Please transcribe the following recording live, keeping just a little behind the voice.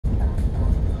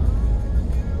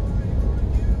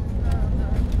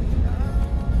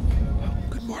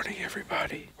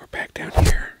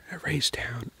grazed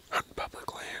down on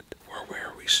public land. We're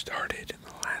where we started in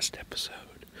the last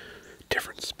episode.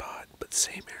 Different spot, but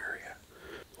same area.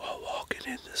 While walking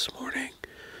in this morning,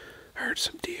 I heard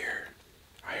some deer.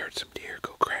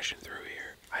 Go crashing through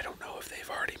here. I don't know if they've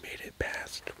already made it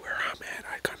past where I'm at.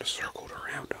 I kind of circled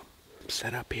around them. I'm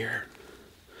set up here,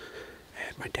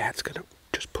 and my dad's gonna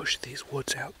just push these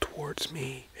woods out towards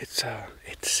me. It's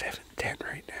 7:10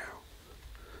 right now,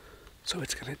 so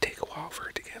it's gonna take a while for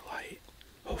it to get light.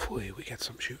 Hopefully we get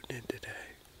some shooting in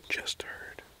today. Just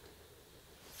heard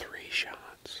 3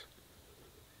 shots,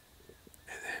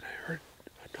 and then I heard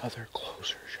another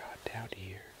closer shot down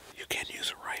here. You can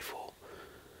use a rifle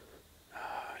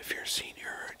if you're a senior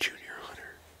or a junior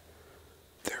hunter.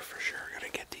 They're for sure gonna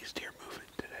get these deer moving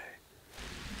today.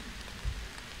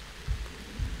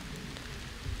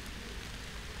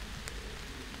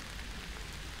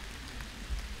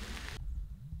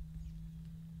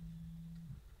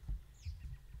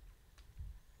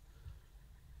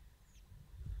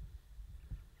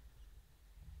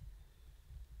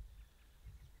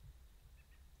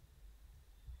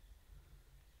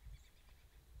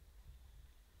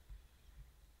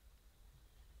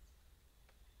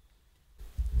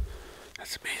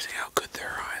 That's amazing how good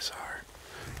their eyes are.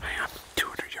 I'm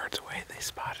 200 yards away and they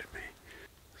spotted me.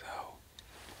 So,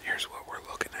 here's what we're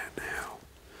looking at now.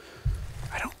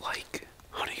 I don't like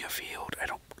hunting a field. I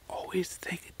don't always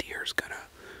think a deer's gonna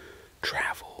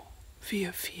travel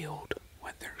via field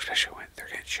especially when they're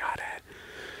getting shot at.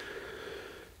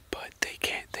 But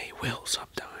they will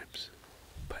sometimes.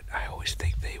 But I always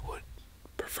think they would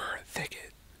prefer a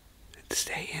thicket and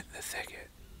stay in the thicket.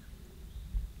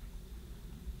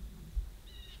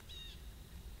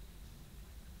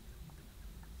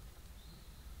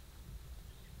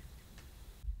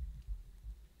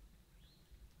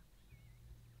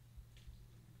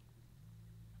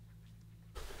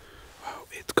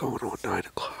 It's going on 9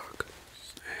 o'clock,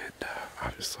 and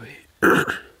obviously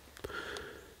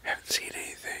haven't seen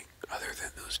anything other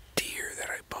than those deer that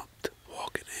I bumped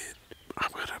walking in.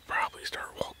 I'm gonna probably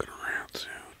start walking around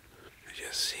soon and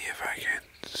just see if I can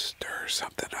stir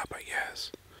something up, I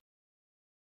guess.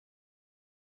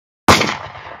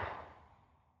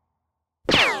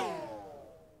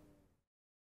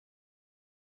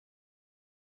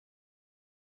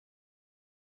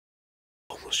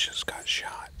 Almost just got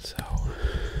shot, so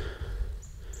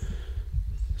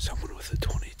someone with a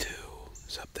 22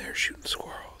 is up there shooting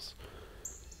squirrels,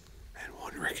 and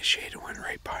one ricocheted and went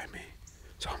right by me,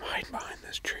 so I'm hiding behind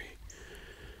this tree.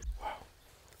 Wow,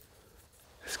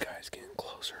 this guy's getting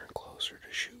closer and closer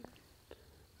to shooting.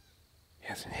 He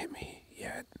hasn't hit me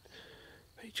yet,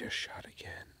 but he just shot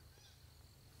again.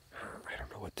 I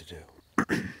don't know what to do.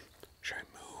 Should I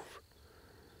move?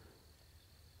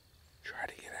 Try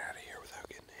to get out of here without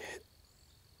getting hit.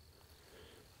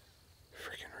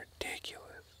 Freaking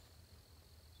ridiculous.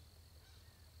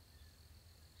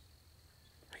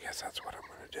 I guess that's what I'm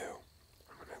gonna do.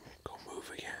 I'm gonna go move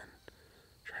again.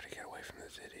 Try to get away from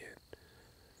this idiot.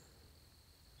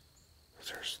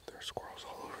 There's squirrels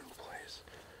all over the place.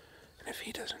 And if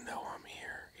he doesn't know I'm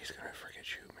here, he's gonna freaking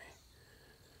shoot me.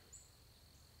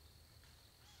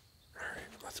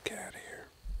 Alright, let's get out of here.